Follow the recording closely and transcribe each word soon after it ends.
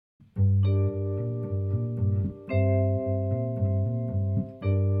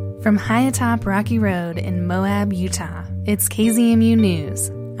From high atop Rocky Road in Moab, Utah, it's KZMU News.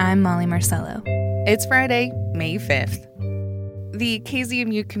 I'm Molly Marcello. It's Friday, May 5th. The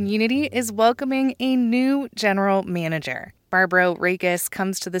KZMU community is welcoming a new general manager. Barbara Rakes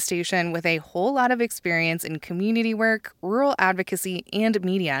comes to the station with a whole lot of experience in community work, rural advocacy, and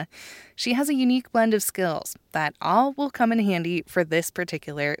media. She has a unique blend of skills that all will come in handy for this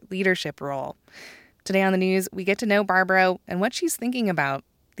particular leadership role. Today on the news, we get to know Barbara and what she's thinking about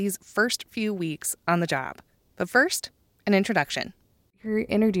these first few weeks on the job. But first, an introduction. You're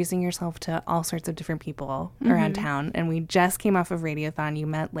introducing yourself to all sorts of different people around town, and we just came off of Radiothon. You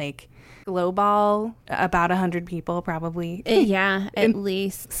met global, about 100 people probably. Yeah, at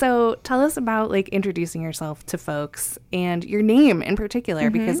least. So tell us about introducing yourself to folks and your name in particular,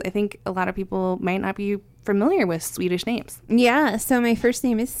 because I think a lot of people might not be familiar with Swedish names. Yeah, so my first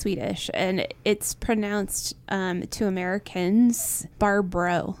name is Swedish, and it's pronounced to Americans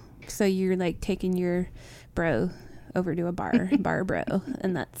Barbro. So you're taking your bro over to a bar, Barbro,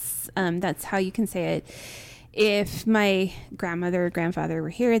 and that's how you can say it. If my grandmother or grandfather were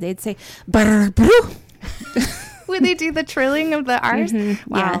here, they'd say Barbro. Would they do the trilling of the R's? Wow.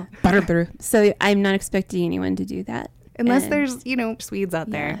 Yeah, Barbro. So I'm not expecting anyone to do that. Unless there's, Swedes out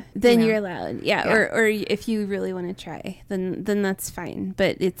there. Then you're allowed. Yeah. Or if you really want to try, then that's fine.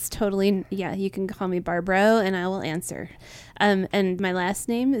 But it's totally, you can call me Barbro and I will answer. And my last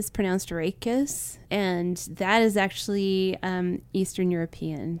name is pronounced Rakes, and that is actually Eastern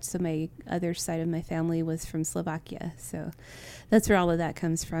European. So my other side of my family was from Slovakia. So that's where all of that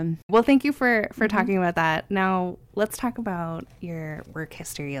comes from. Well, thank you for talking about that. Now, let's talk about your work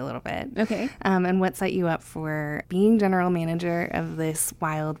history a little bit. Okay. And what set you up for being general manager of this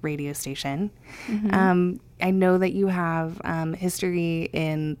wild radio station. I know that you have history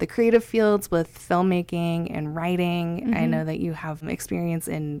in the creative fields with filmmaking and writing. I know that you have experience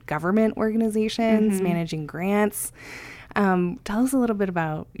in government organizations, managing grants. Tell us a little bit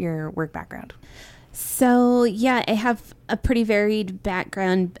about your work background. So, I have a pretty varied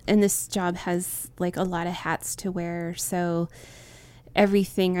background, and this job has a lot of hats to wear. So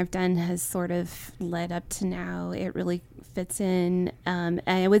everything I've done has sort of led up to now. It really fits in. And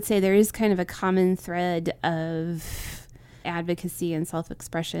I would say there is kind of a common thread of advocacy and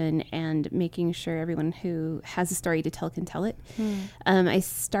self-expression and making sure everyone who has a story to tell can tell it. I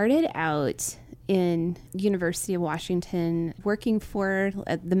started out in University of Washington working for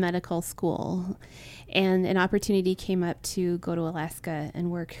the medical school, and an opportunity came up to go to Alaska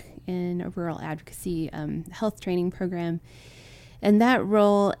and work in a rural advocacy health training program. And that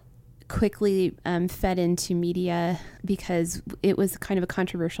role quickly fed into media because it was kind of a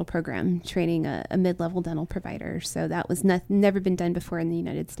controversial program, training a mid-level dental provider. So that was never been done before in the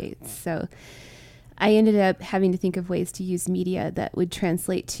United States. So I ended up having to think of ways to use media that would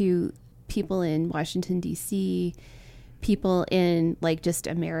translate to people in Washington, D.C., people in just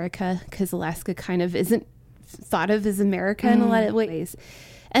America, because Alaska kind of isn't thought of as America in a lot of ways.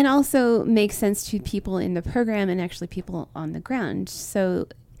 And also make sense to people in the program and actually people on the ground. So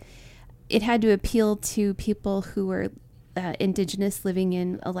it had to appeal to people who were indigenous living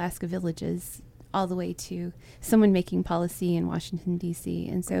in Alaska villages, all the way to someone making policy in Washington, D.C.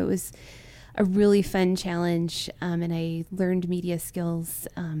 And so it was a really fun challenge, and I learned media skills,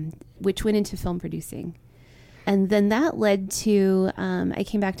 which went into film producing. And then that led to, I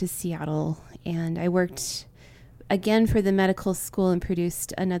came back to Seattle, and I worked again for the medical school and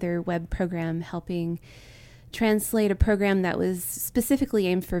produced another web program helping translate a program that was specifically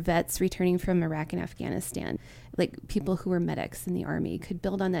aimed for vets returning from Iraq and Afghanistan. People who were medics in the Army could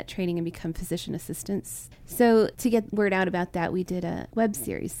build on that training and become physician assistants. So to get word out about that, we did a web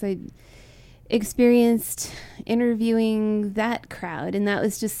series. So I experienced interviewing that crowd, and that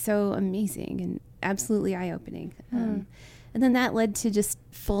was just so amazing and absolutely eye-opening. And then that led to just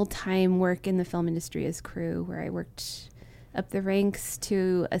full-time work in the film industry as crew, where I worked up the ranks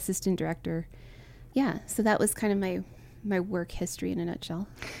to assistant director. Yeah, so that was kind of my work history in a nutshell.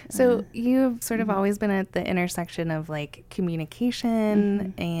 So you've sort of always been at the intersection of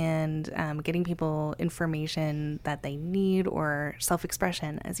communication and getting people information that they need, or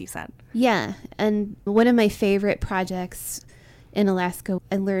self-expression, as you said. Yeah, and one of my favorite projects in Alaska,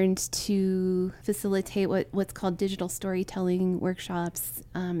 I learned to facilitate what's called digital storytelling workshops.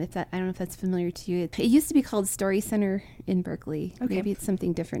 I don't know if that's familiar to you. It used to be called Story Center in Berkeley. Okay. Maybe it's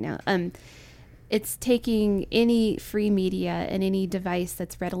something different now. It's taking any free media and any device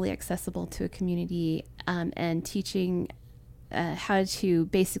that's readily accessible to a community and teaching how to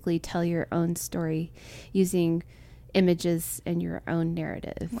basically tell your own story using images and your own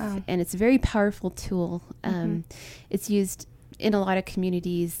narrative. Wow. And it's a very powerful tool. It's used in a lot of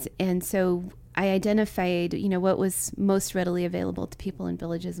communities. And so I identified, what was most readily available to people in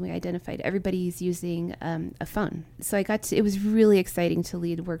villages. And we identified everybody's using a phone. So it was really exciting to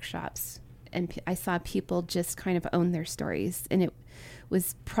lead workshops. And I saw people just kind of own their stories. And it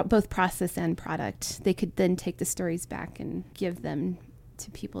was both process and product. They could then take the stories back and give them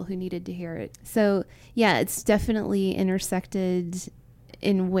to people who needed to hear it. So yeah, it's definitely intersected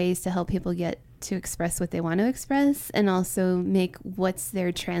in ways to help people get to express what they want to express, and also make what's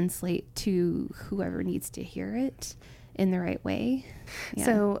there translate to whoever needs to hear it in the right way. Yeah.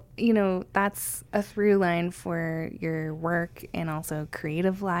 So, that's a through line for your work and also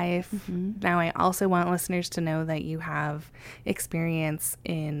creative life. Mm-hmm. Now, I also want listeners to know that you have experience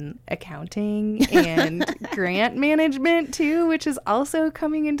in accounting and grant management too, which is also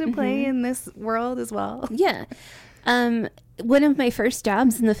coming into play in this world as well. Yeah. One of my first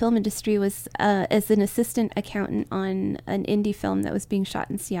jobs in the film industry was as an assistant accountant on an indie film that was being shot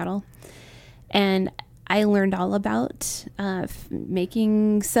in Seattle. And I learned all about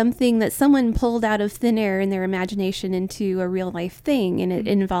making something that someone pulled out of thin air in their imagination into a real life thing. And it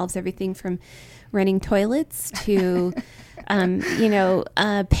involves everything from running toilets to,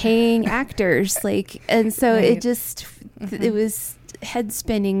 paying actors. And so right. It was head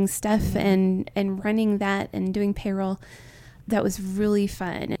spinning stuff and running that and doing payroll. That was really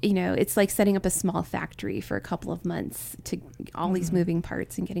fun. It's like setting up a small factory for a couple of months to all these moving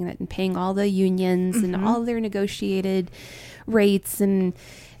parts and getting that and paying all the unions and all their negotiated rates and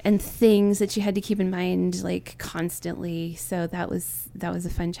things that you had to keep in mind constantly. So that was a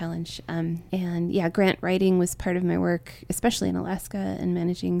fun challenge. And yeah, grant writing was part of my work, especially in Alaska and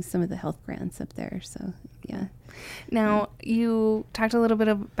managing some of the health grants up there. So yeah. Now, you talked a little bit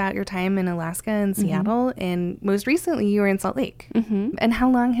about your time in Alaska and Seattle, and most recently you were in Salt Lake. And how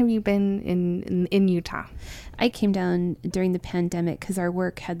long have you been in Utah? I came down during the pandemic because our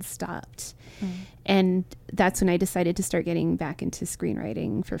work had stopped. And that's when I decided to start getting back into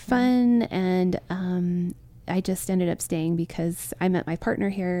screenwriting for fun. And I just ended up staying because I met my partner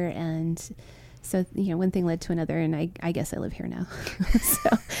here, and so, one thing led to another, and I guess I live here now.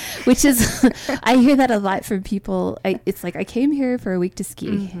 Which is, I hear that a lot from people. It's like, I came here for a week to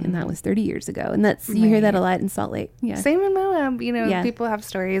ski, and that was 30 years ago. And you hear that a lot in Salt Lake. Yeah. Same in Moab. People have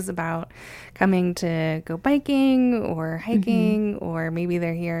stories about coming to go biking or hiking, or maybe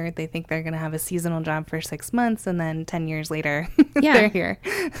they're here, they think they're going to have a seasonal job for 6 months, and then 10 years later, they're here.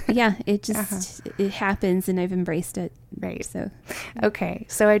 Yeah, it just, it happens, and I've embraced it. Right. Okay.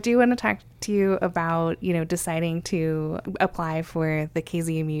 So I do want to talk to you about, deciding to apply for the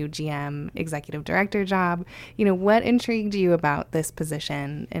KZMU GM executive director job. What intrigued you about this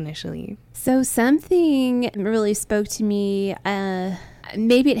position initially? So something really spoke to me.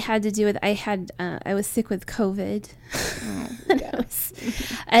 Maybe it had to do with I was sick with COVID.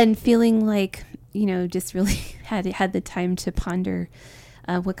 And feeling like, just really had the time to ponder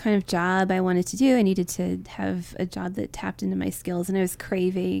what kind of job I wanted to do. I needed to have a job that tapped into my skills, and I was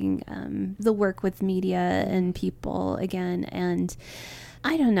craving the work with media and people again. And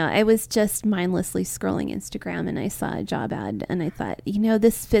I don't know, I was just mindlessly scrolling Instagram, and I saw a job ad, and I thought,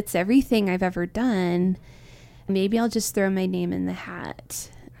 this fits everything I've ever done. Maybe I'll just throw my name in the hat.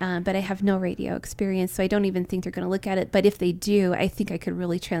 But I have no radio experience, so I don't even think they're going to look at it. But if they do, I think I could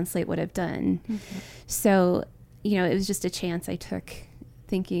really translate what I've done. So, it was just a chance I took,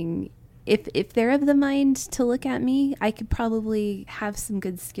 thinking if they're of the mind to look at me, I could probably have some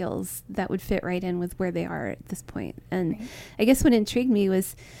good skills that would fit right in with where they are at this point. And I guess what intrigued me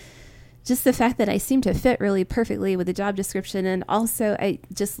was just the fact that I seemed to fit really perfectly with the job description. And also I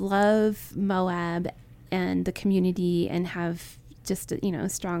just love Moab and the community, and have just a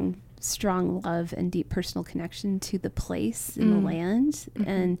strong love and deep personal connection to the place and the land.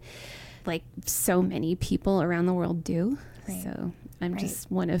 And like so many people around the world do. So I'm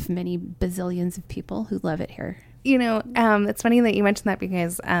just one of many bazillions of people who love it here. It's funny that you mentioned that,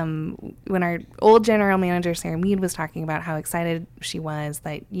 because when our old general manager, Sarah Mead, was talking about how excited she was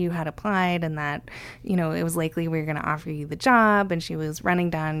that you had applied, and that, it was likely we were going to offer you the job, and she was running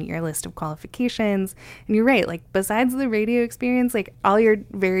down your list of qualifications. And you're right, besides the radio experience, all your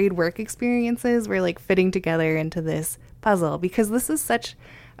varied work experiences were fitting together into this puzzle, because this is such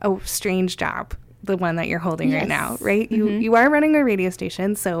a strange job, the one that you're holding right now, right? You are running a radio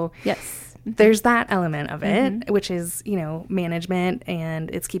station, so yes. there's that element of it, which is, you know, management, and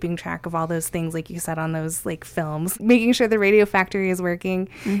it's keeping track of all those things, like you said, on those like films, making sure the Radio Factory is working.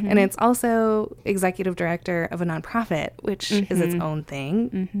 And it's also executive director of a nonprofit, which is its own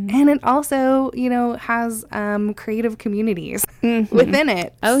thing. And it also, you know, has creative communities within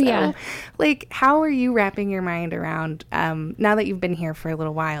it. Oh, So, yeah. like, how are you wrapping your mind around, now that you've been here for a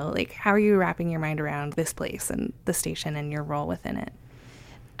little while, like, how are you wrapping your mind around this place and the station and your role within it?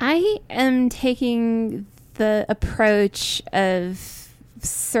 I am taking the approach of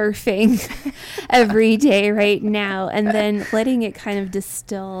surfing every day right now, and then letting it kind of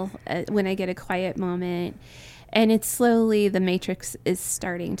distill when I get a quiet moment. And it's slowly, the matrix is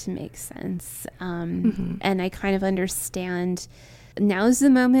starting to make sense. And I kind of understand now's the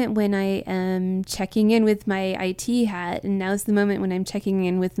moment when I am checking in with my IT hat, and now's the moment when I'm checking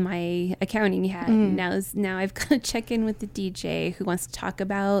in with my accounting hat. Now I've got to check in with the DJ who wants to talk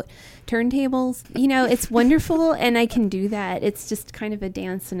about turntables. You know, it's wonderful, and I can do that. It's just kind of a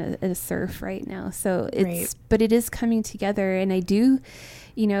dance and a surf right now. So but it is coming together, and I do.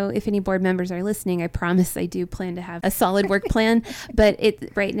 You know, if any board members are listening, I promise I do plan to have a solid work plan. But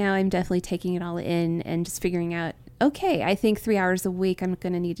right now, I'm definitely taking it all in and just figuring out, okay, I think 3 hours a week I'm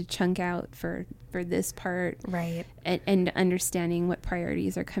going to need to chunk out for this part. Right. And understanding what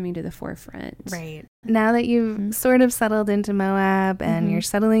priorities are coming to the forefront. Right. Now that you've sort of settled into Moab and you're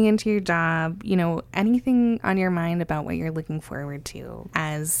settling into your job, you know, anything on your mind about what you're looking forward to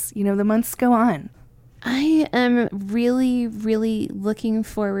as, you know, the months go on? I am really, really looking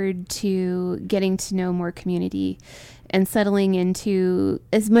forward to getting to know more community and settling into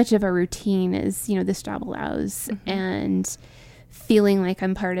as much of a routine as, you know, this job allows, and feeling like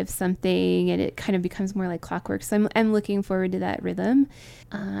I'm part of something, and it kind of becomes more like clockwork. So I'm looking forward to that rhythm.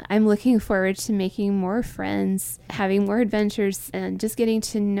 I'm looking forward to making more friends, having more adventures, and just getting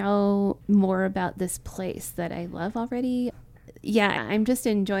to know more about this place that I love already. Yeah, I'm just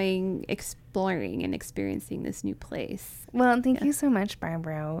enjoying exploring and experiencing this new place. Well, thank you so much,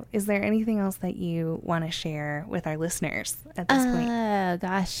 Barbara. Is there anything else that you want to share with our listeners at this point?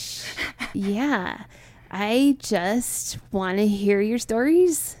 Gosh. Yeah. I just want to hear your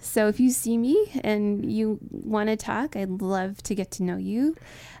stories. So if you see me and you want to talk, I'd love to get to know you.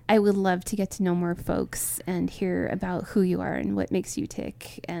 I would love to get to know more folks and hear about who you are and what makes you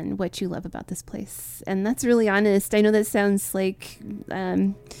tick and what you love about this place. And that's really honest. I know that sounds like,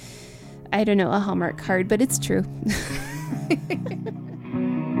 I don't know, a Hallmark card, but it's true.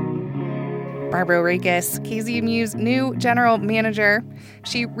 Barbara Rakes, KZMU's new general manager.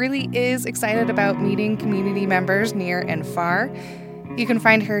 She really is excited about meeting community members near and far. You can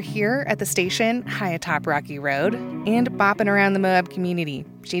find her here at the station, high atop Rocky Road, and bopping around the Moab community.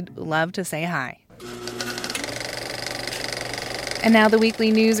 She'd love to say hi. And now the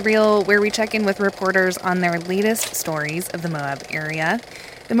weekly newsreel, where we check in with reporters on their latest stories of the Moab area.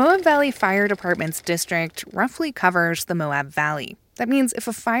 The Moab Valley Fire Department's district roughly covers the Moab Valley. That means if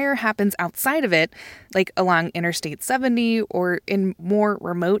a fire happens outside of it, like along Interstate 70 or in more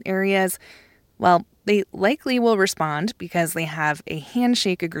remote areas, well, they likely will respond because they have a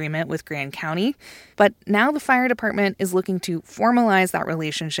handshake agreement with Grand County. But now the fire department is looking to formalize that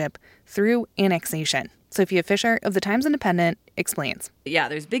relationship through annexation. Sophia Fisher of the Times-Independent explains. Yeah,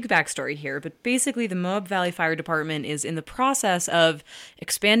 there's big backstory here, but basically the Moab Valley Fire Department is in the process of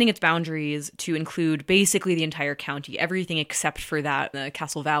expanding its boundaries to include basically the entire county, everything except for that, the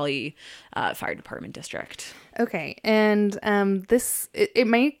Castle Valley Fire Department district. Okay, and it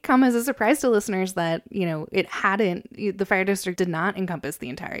may come as a surprise to listeners that, you know, the fire district did not encompass the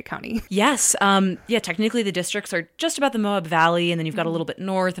entire county. Yes, technically the districts are just about the Moab Valley, and then you've got a little bit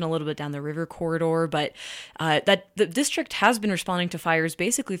north and a little bit down the river corridor, but that the district has been responding to fires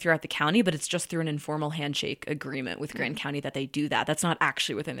basically throughout the county, but it's just through an informal handshake agreement with Grand County that they do that. That's not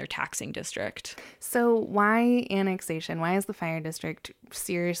actually within their taxing district. So why annexation? Why is the fire district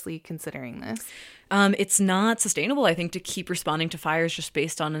seriously considering this? It's not sustainable, I think, to keep responding to fires just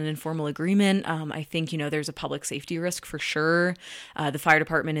based on an informal agreement. I think, there's a public safety risk for sure. The fire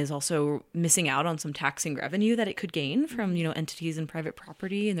department is also missing out on some taxing revenue that it could gain from, entities and private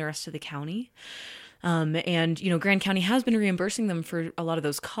property in the rest of the county. And Grand County has been reimbursing them for a lot of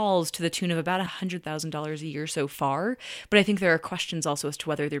those calls to the tune of about $100,000 a year so far. But I think there are questions also as to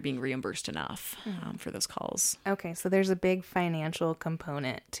whether they're being reimbursed enough for those calls. Okay, so there's a big financial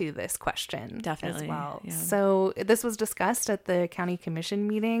component to this question. Definitely. As well. Yeah. So this was discussed at the county commission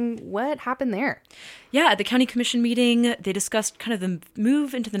meeting. What happened there? Yeah, at the county commission meeting, they discussed kind of the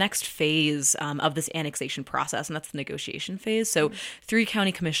move into the next phase of this annexation process, and that's the negotiation phase. So 3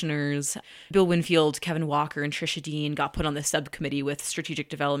 county commissioners, Bill Winfield, Fitzgerald, Kevin Walker, and Trisha Dean got put on the subcommittee with Strategic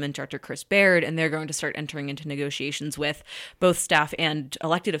Development Director Chris Baird, and they're going to start entering into negotiations with both staff and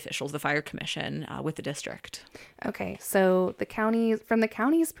elected officials, the Fire Commission, with the district. Okay, so from the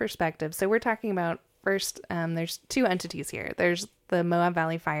county's perspective, so we're talking about first, there's two entities here. There's the Moab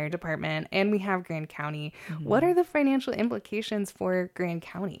Valley Fire Department, and we have Grand County. Mm-hmm. What are the financial implications for Grand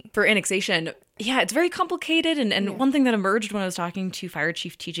County? For annexation, yeah, it's very complicated. And one thing that emerged when I was talking to Fire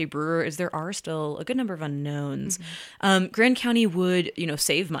Chief TJ Brewer is there are still a good number of unknowns. Mm-hmm. Grand County would,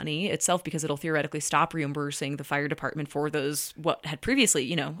 save money itself because it'll theoretically stop reimbursing the fire department for those what had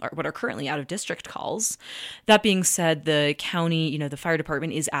previously, what are currently out of district calls. That being said, the county, the fire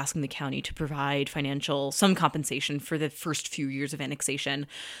department is asking the county to provide some compensation for the first few years of annexation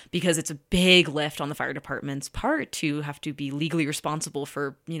because it's a big lift on the fire department's part to have to be legally responsible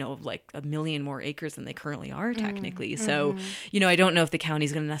for, like 1 million more acres than they currently are technically. Mm-hmm. So, I don't know if the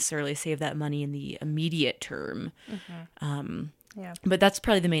county's going to necessarily save that money in the immediate term. Mm-hmm. Yeah. But that's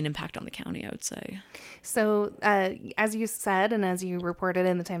probably the main impact on the county, I would say. So as you said, and as you reported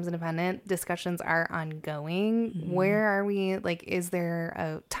in the Times Independent, discussions are ongoing. Mm-hmm. Where are we? Is there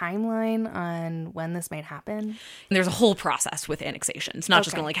a timeline on when this might happen? And there's a whole process with annexation. It's not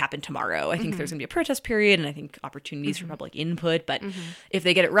just going to happen tomorrow. I think there's going to be a protest period and I think opportunities for public input. But if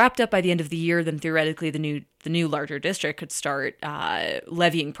they get it wrapped up by the end of the year, then theoretically the new larger district could start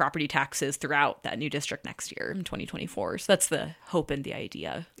levying property taxes throughout that new district next year in 2024. So that's the hope and the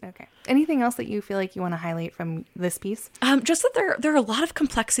idea. Okay. Anything else that you feel like you want to highlight from this piece? Just that there are a lot of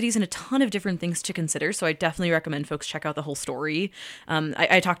complexities and a ton of different things to consider. So I definitely recommend folks check out the whole story.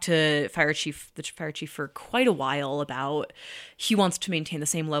 I talked to the fire chief for quite a while about he wants to maintain the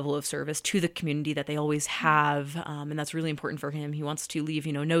same level of service to the community that they always have. And that's really important for him. He wants to leave,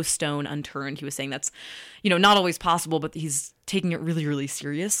 no stone unturned. He was saying that's, not always possible, but he's taking it really, really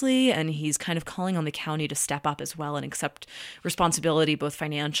seriously. And he's kind of calling on the county to step up as well and accept responsibility, both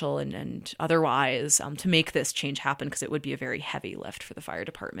financial and otherwise, to make this change happen, because it would be a very heavy lift for the fire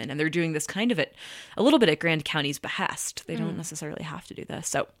department. And they're doing this kind of a little bit at Grand County's behest. They don't necessarily have to do this.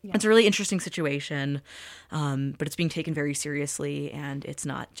 So it's a really interesting situation, but it's being taken very seriously, and it's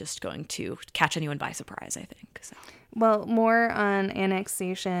not just going to catch anyone by surprise, I think. So. Well, more on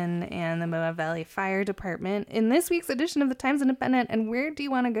annexation and the Moab Valley Fire Department in this week's edition of the Times Independent. And where do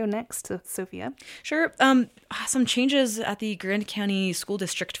you want to go next, Sophia? Sure. Some changes at the Grand County School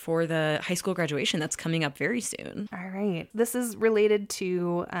District for the high school graduation that's coming up very soon. All right. This is related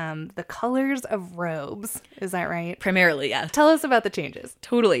to the colors of robes. Is that right? Primarily, yeah. Tell us about the changes.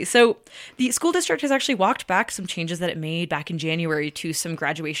 Totally. So the school district has actually walked back some changes that it made back in January to some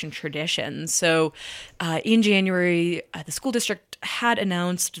graduation traditions. So in January, the school district had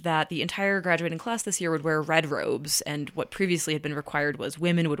announced that the entire graduating class this year would wear red robes, and what previously had been required was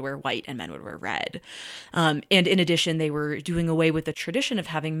women would wear white and men would wear red. And in addition, they were doing away with the tradition of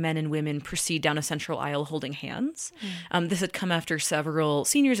having men and women proceed down a central aisle holding hands. This had come after several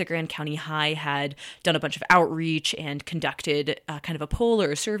seniors at Grand County High had done a bunch of outreach and conducted kind of a poll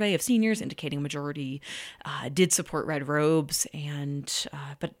or a survey of seniors indicating a majority did support red robes,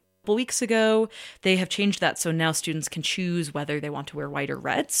 but couple weeks ago, they have changed that. So now students can choose whether they want to wear white or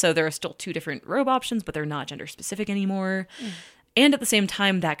red. So there are still 2 different robe options, but they're not gender specific anymore. And at the same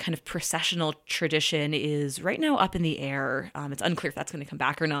time, that kind of processional tradition is right now up in the air. It's unclear if that's going to come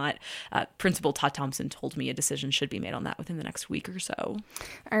back or not. Principal Todd Thompson told me a decision should be made on that within the next week or so.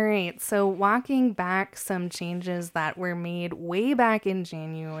 All right. So walking back some changes that were made way back in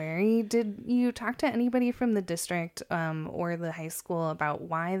January, did you talk to anybody from the district or the high school about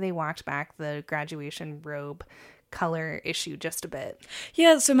why they walked back the graduation robe color issue just a bit?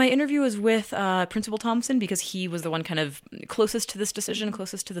 Yeah, so my interview was with Principal Thompson because he was the one kind of closest to this decision,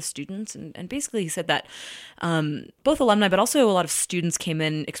 closest to the students. And basically he said that both alumni, but also a lot of students came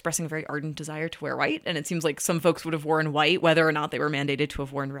in expressing a very ardent desire to wear white. And it seems like some folks would have worn white, whether or not they were mandated to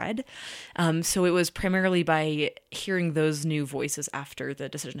have worn red. So it was primarily by hearing those new voices after the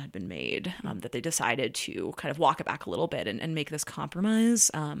decision had been made that they decided to kind of walk it back a little bit and make this compromise.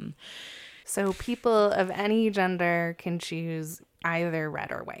 So people of any gender can choose either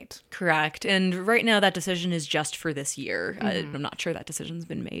red or white. Correct. And right now that decision is just for this year. I'm not sure that decision's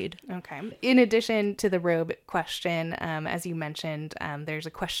been made. Okay. In addition to the robe question, as you mentioned, there's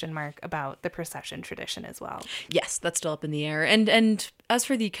a question mark about the procession tradition as well. Yes, that's still up in the air. And as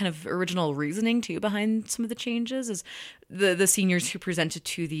for the kind of original reasoning too behind some of the changes, is the seniors who presented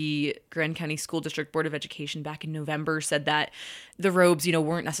to the Grand County School District Board of Education back in November said that the robes,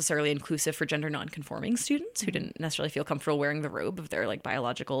 weren't necessarily inclusive for gender nonconforming students who didn't necessarily feel comfortable wearing the robe of their like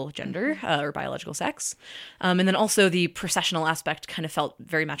biological gender or biological sex. And then also the processional aspect kind of felt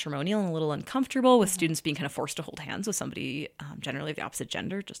very matrimonial and a little uncomfortable with students being kind of forced to hold hands with somebody generally of the opposite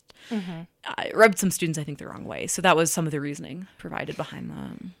gender. Just it rubbed some students, I think, the wrong way. So that was some of the reasoning provided behind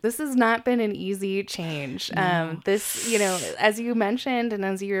them. This has not been an easy change. No. This, as you mentioned and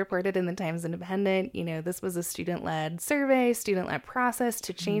as you reported in the Times Independent, this was a student-led survey, student-led process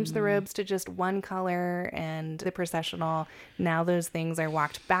to change the robes to just one color and the processional. Now those things are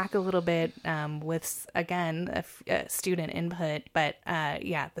walked back a little bit with, again, a student input. But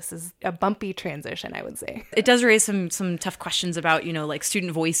this is a bumpy transition, I would say. It does raise some tough questions about, like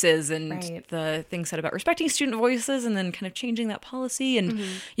student voices and Right. the things said about respecting student voices and then kind of changing that policy. And,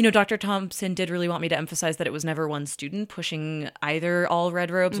 Dr. Thompson did really want me to emphasize that it was never one student pushing either all red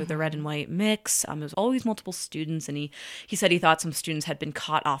robes or the red and white mix. It was always multiple students. And he said he thought some students had been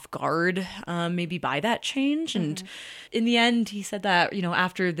caught off guard maybe by that change. And in the end, he said that,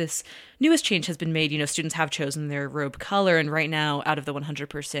 after this newest change has been made, students have chosen their robe color. And right now, out of the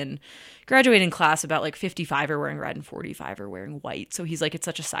 100% graduating class, about like 55 are wearing red and 45 are wearing white. So he's like, it's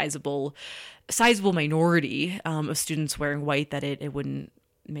such a sizable minority of students wearing white that it wouldn't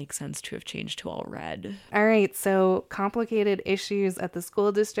make sense to have changed to all red. All right, so complicated issues at the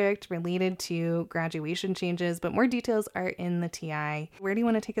school district related to graduation changes, but more details are in the TI. Where do you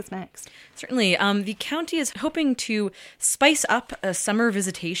want to take us next? Certainly. The county is hoping to spice up a summer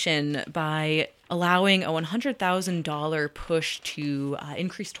visitation by allowing a $100,000 push to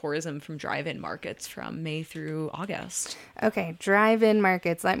increase tourism from drive-in markets from May through August. Okay, drive-in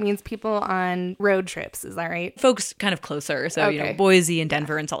markets. That means people on road trips. Is that right? Folks kind of closer. So, Okay. Boise and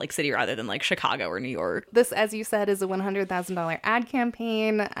Denver and Salt Lake City rather than like Chicago or New York. This, as you said, is a $100,000 ad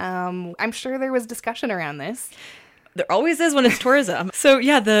campaign. I'm sure there was discussion around this. There always is when it's tourism. So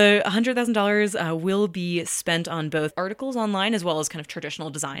yeah, the $100,000 will be spent on both articles online as well as kind of traditional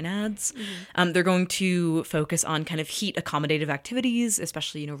design ads. They're going to focus on kind of heat accommodative activities,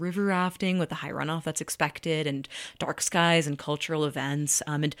 especially, river rafting with the high runoff that's expected and dark skies and cultural events.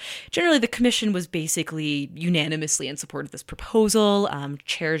 And generally the commission was basically unanimously in support of this proposal.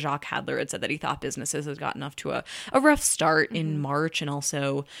 Chair Jacques Hadler had said that he thought businesses had gotten off to a rough start in March, and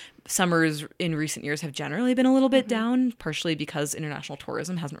also summers in recent years have generally been a little bit down, partially because international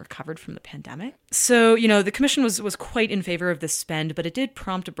tourism hasn't recovered from the pandemic. So, the commission was quite in favor of this spend, but it did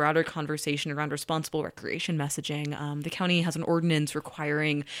prompt a broader conversation around responsible recreation messaging. The county has an ordinance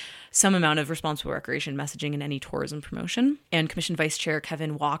requiring some amount of responsible recreation messaging in any tourism promotion. And Commission Vice Chair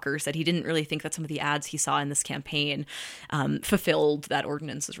Kevin Walker said he didn't really think that some of the ads he saw in this campaign fulfilled that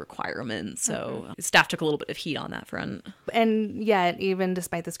ordinance's requirements. So staff took a little bit of heat on that front. And yet, even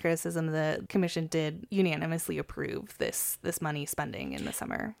despite this criticism, the commission did unanimously approve this money spending in the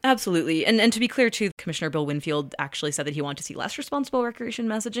summer. Absolutely. And to be clear, too, Commissioner Bill Winfield actually said that he wanted to see less responsible recreation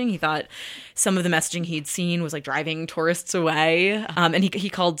messaging. He thought some of the messaging he'd seen was like driving tourists away. And he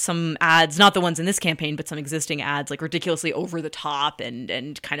called some ads, not the ones in this campaign, but some existing ads, like ridiculously over the top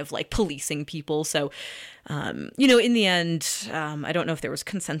and kind of like policing people. So, in the end, I don't know if there was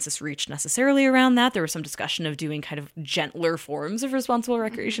consensus reached necessarily around that. There was some discussion of doing kind of gentler forms of responsible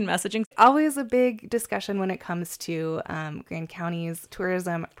recreation messaging. Always a big discussion when it comes to Grand County's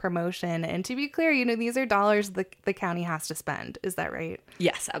tourism promotion. And to be clear, these are dollars the county has to spend. Is that right?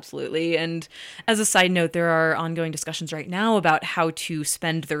 Yes, absolutely. And as a side note, there are ongoing discussions right now about how to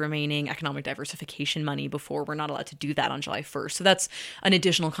spend the remaining economic diversification money before we're not allowed to do that on July 1st. So that's an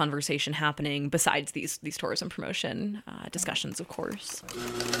additional conversation happening besides these tourism promotion discussions, of course.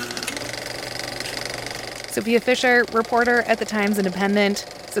 Sophia Fisher, reporter at the Times Independent.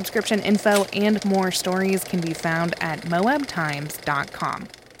 Subscription info and more stories can be found at moabtimes.com.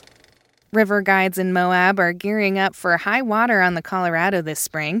 River guides in Moab are gearing up for high water on the Colorado this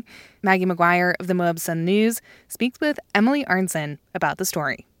spring. Maggie McGuire of the Moab Sun News speaks with Emily Arnson about the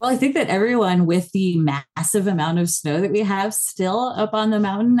story. Well, I think that everyone, with the massive amount of snow that we have still up on the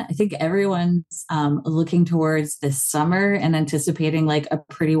mountain, I think everyone's looking towards this summer and anticipating like a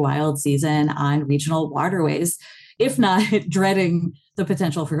pretty wild season on regional waterways, if not dreading the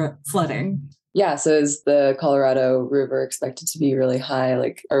potential for flooding. Yeah, so is the Colorado River expected to be really high?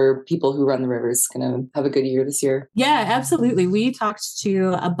 Like, are people who run the rivers going to have a good year this year? Yeah, absolutely. We talked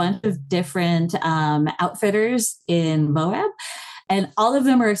to a bunch of different outfitters in Moab, And all of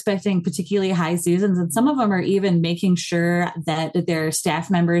them are expecting particularly high seasons. And some of them are even making sure that their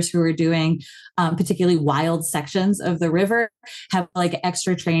staff members who are doing particularly wild sections of the river have like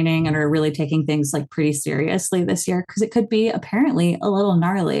extra training and are really taking things like pretty seriously this year, because it could be apparently a little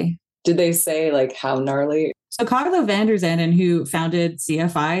gnarly. Did they say like how gnarly? So Carla van der Zanden, who founded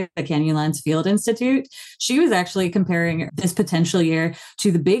CFI, the Canyonlands Field Institute, she was actually comparing this potential year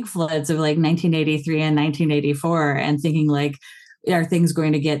to the big floods of like 1983 and 1984 and thinking like, are things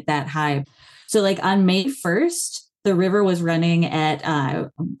going to get that high? So like on May 1st, the river was running at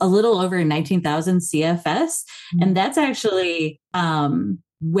a little over 19,000 CFS. Mm-hmm. And that's actually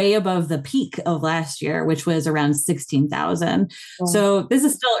way above the peak of last year, which was around 16,000. Oh. So this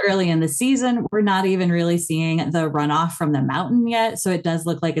is still early in the season. We're not even really seeing the runoff from the mountain yet. So it does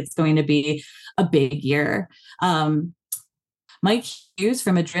look like it's going to be a big year. Mike Hughes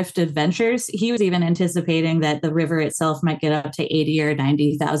from Adrift Adventures, he was even anticipating that the river itself might get up to 80 or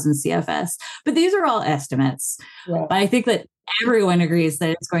 90,000 CFS. But these are all estimates. Yeah. But I think that everyone agrees that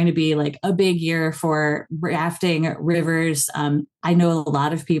it's going to be like a big year for rafting rivers. I know a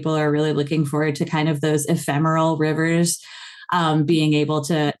lot of people are really looking forward to kind of those ephemeral rivers, being able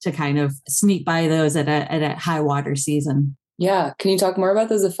to kind of sneak by those at a high water season. Yeah. Can you talk more about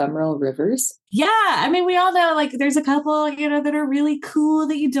those ephemeral rivers? Yeah. I mean, we all know like there's a couple, that are really cool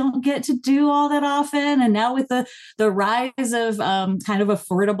that you don't get to do all that often. And now with the rise of kind of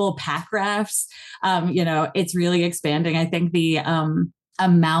affordable pack rafts, it's really expanding. I think the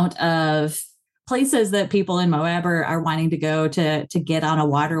amount of places that people in Moab are wanting to go to get on a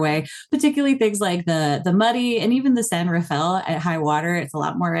waterway, particularly things like the Muddy and even the San Rafael at high water, it's a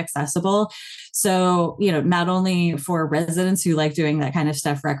lot more accessible. So, not only for residents who like doing that kind of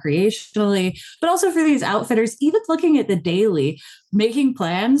stuff recreationally, but also for these outfitters, even looking at the daily, making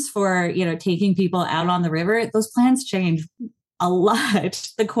plans for, taking people out on the river, those plans change a lot.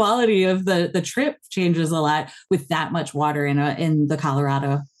 The quality of the trip changes a lot with that much water in the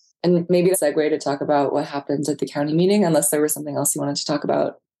Colorado. And maybe a segue to talk about what happens at the county meeting, unless there was something else you wanted to talk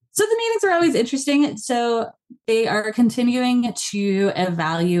about. So the meetings are always interesting. So they are continuing to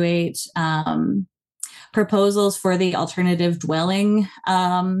evaluate proposals for the alternative dwelling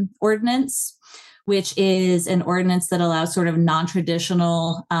ordinance, which is an ordinance that allows sort of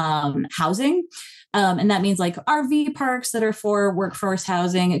non-traditional housing. And that means like RV parks that are for workforce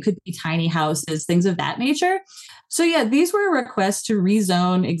housing. It could be tiny houses, things of that nature. So yeah, these were requests to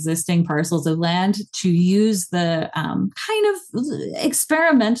rezone existing parcels of land to use the kind of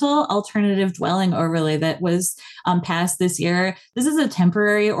experimental alternative dwelling overlay that was passed this year. This is a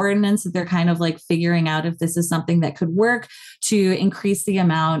temporary ordinance that they're kind of like figuring out if this is something that could work to increase the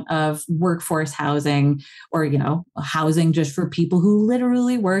amount of workforce housing or, housing just for people who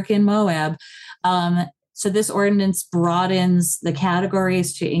literally work in Moab. So this ordinance broadens the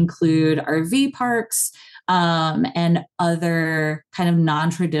categories to include RV parks, and other kind of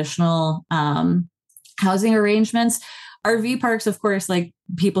non-traditional housing arrangements. RV parks, of course, like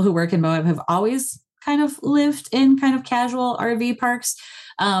people who work in Moab have always kind of lived in kind of casual RV parks.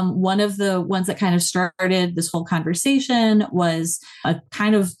 One of the ones that kind of started this whole conversation was a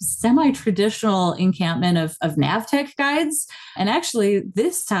kind of semi-traditional encampment of NAVTech guides. And actually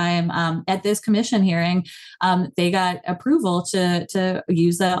this time at this commission hearing, they got approval to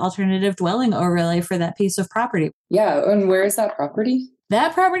use the alternative dwelling overlay for that piece of property. Yeah. And where is that property?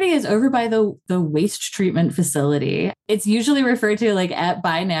 That property is over by the waste treatment facility. It's usually referred to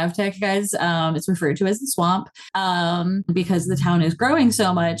by NAVTech guys. It's referred to as the swamp because the town is growing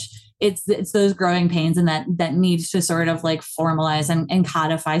so much. It's those growing pains and that needs to sort of like formalize and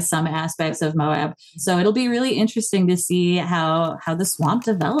codify some aspects of Moab. So it'll be really interesting to see how the swamp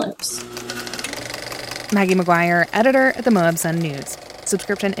develops. Maggie McGuire, editor at the Moab Sun News.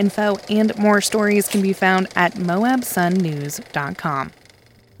 Subscription info and more stories can be found at moabsunnews.com.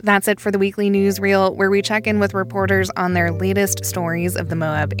 That's it for the weekly newsreel, where we check in with reporters on their latest stories of the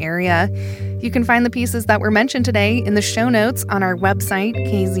Moab area. You can find the pieces that were mentioned today in the show notes on our website,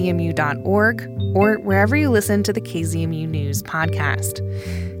 kzmu.org, or wherever you listen to the KZMU News podcast.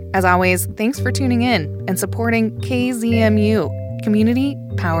 As always, thanks for tuning in and supporting KZMU,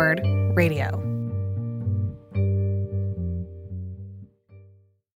 community-powered radio.